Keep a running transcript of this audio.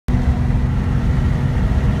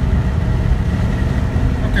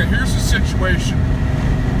situation.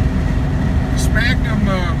 This Magnum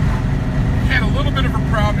had a little bit of a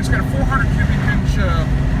problem. It's got a 400 cubic inch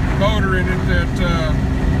motor in it that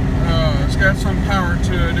it's got some power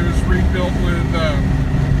to it. It was rebuilt with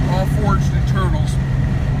all forged internals.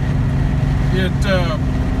 It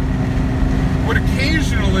would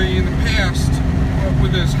occasionally, in the past,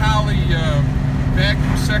 with this Holley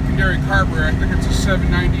vacuum secondary carburetor, I think it's a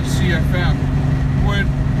 790 CFM,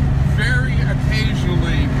 would very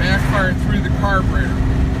occasionally backfire through the carburetor.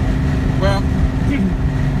 Well,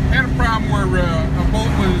 had a problem where a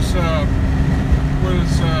bolt was a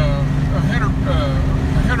header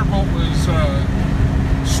bolt was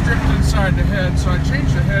stripped inside the head, so I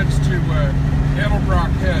changed the heads to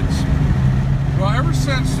Edelbrock heads. Well, ever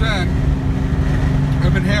since then,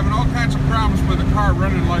 I've been having all kinds of problems with the car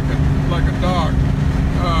running like a dog.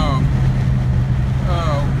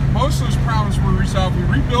 Most of those problems were resolved. We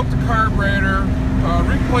rebuilt the carburetor,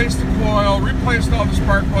 replaced the coil, replaced all the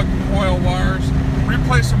spark plug and coil wires,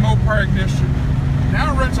 replaced the Mopar ignition.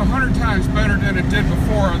 Now it runs 100 times better than it did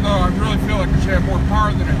before, although I really feel like it should have more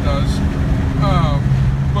power than it does.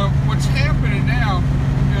 But what's happening now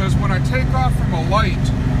is when I take off from a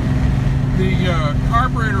light, the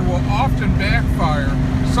carburetor will often backfire,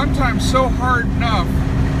 sometimes so hard enough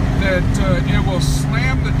that it will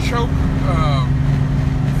slam the choke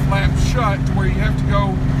flap shut to where you have to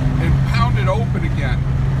go and pound it open again.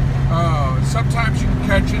 Sometimes you can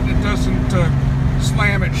catch it, it doesn't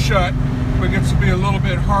slam it shut, but it gets to be a little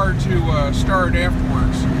bit hard to start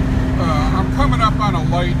afterwards. I'm coming up on a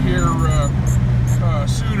light here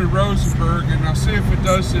soon in Rosenberg, and I'll see if it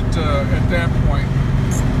does it at that point.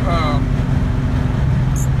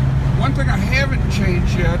 One thing I haven't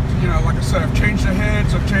changed yet, you know, like I said, I've changed the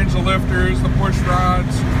heads, I've changed the lifters, the push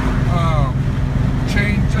rods,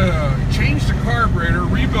 changed the carburetor,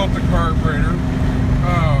 rebuilt the carburetor.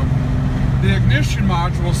 The ignition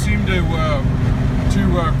module seemed to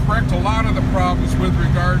correct a lot of the problems with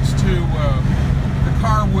regards to the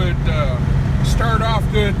car would start off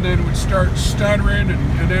good and then it would start stuttering,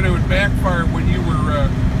 and then it would backfire when you were,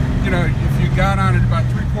 you know, if you got on it about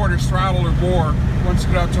 3/4 throttle or more. Once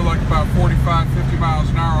you get up to like about 45, 50 miles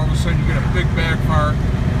an hour, all of a sudden you get a big backfire.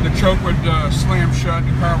 The choke would slam shut,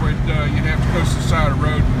 and the car would, you'd have to go to the side of the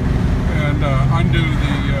road and undo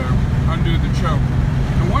the choke.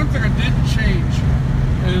 And one thing I didn't change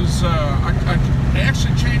is I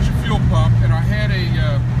actually changed the fuel pump, and I had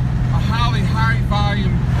a Holley high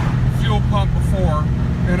volume fuel pump before,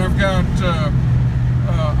 and I've got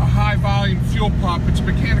a high volume fuel pump. It's a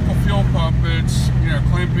mechanical fuel pump, but it's, you know,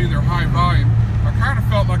 claimed to be their high volume. I kind of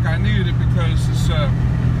felt like I needed it because this,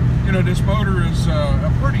 you know, this motor is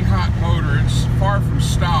a pretty hot motor. It's far from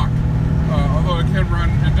stock, although it can run.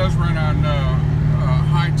 It does run on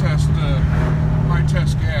high test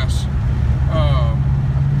gas.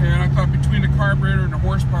 And I thought between the carburetor and the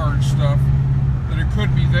horsepower and stuff that it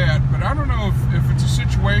could be that. But I don't know if it's a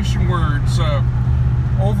situation where it's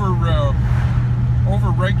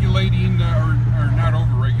over-regulating or not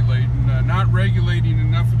over-regulating, not regulating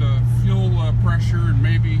enough of the fuel pressure, and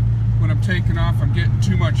maybe when I'm taking off I'm getting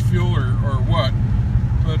too much fuel or what.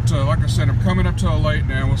 But like I said, I'm coming up to a light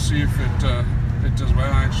now. We'll see if it does.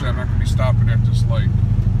 Well, actually I'm not going to be stopping at this light.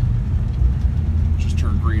 It just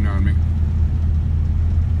turned green on me.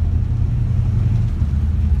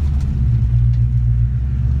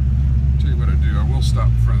 Tell you what I do, I will stop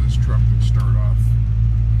in front of this truck and start off.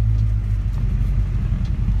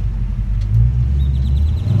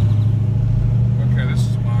 Okay, this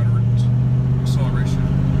is moderate acceleration.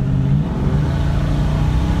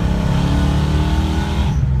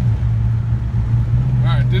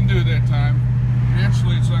 Alright, didn't do it that time.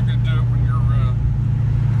 Naturally, it's not going to do it when you're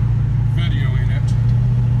videoing it.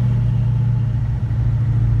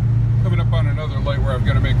 Coming up on another light where I've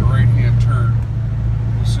got to make a right-hand turn.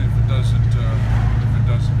 We'll see if it does it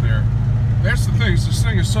there. That's the thing, is this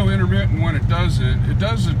thing is so intermittent when it does it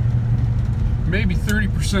maybe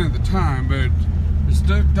 30% of the time, but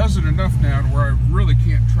it does it enough now to where I really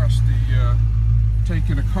can't trust the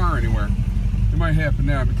taking a car anywhere. It might happen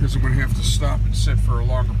now because I'm going to have to stop and sit for a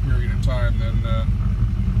longer period of time than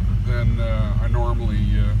I normally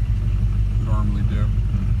do.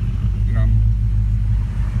 You know,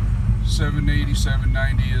 780,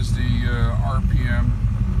 790 is the RPM.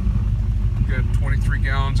 We've got 23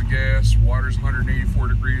 gallons of gas. Water's 184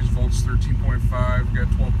 degrees. Volts 13.5. We've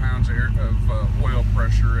got 12 pounds of oil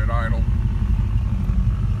pressure at idle.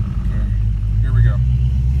 Okay, here we go.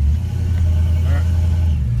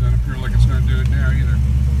 Doesn't appear like it's going to do it now either.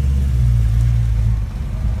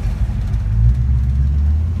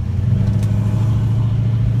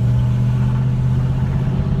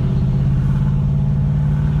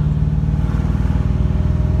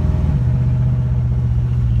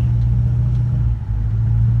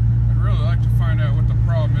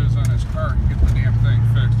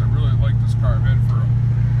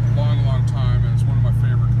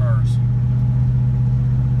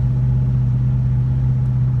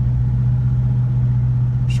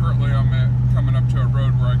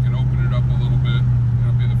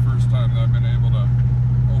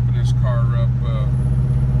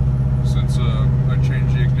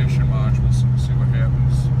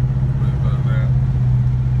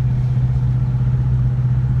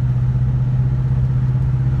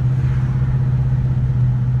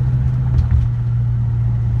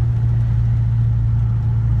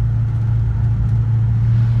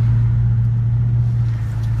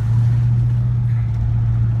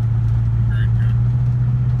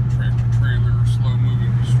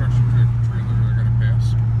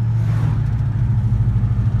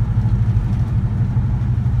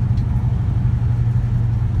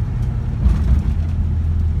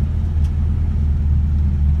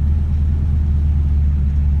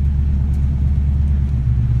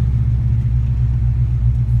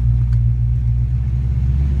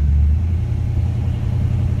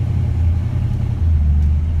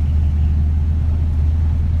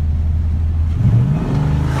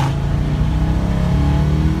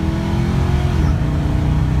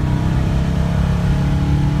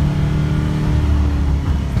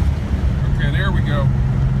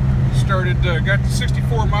 got to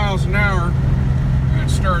 64 miles an hour, and it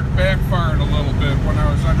started backfiring a little bit when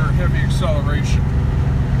I was under heavy acceleration.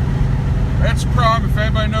 That's the problem. If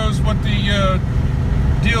anybody knows what the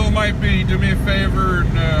deal might be, do me a favor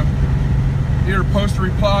and either post a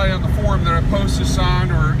reply on the forum that I post this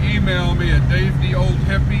on, or email me at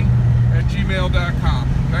davetheoldhippie@gmail.com.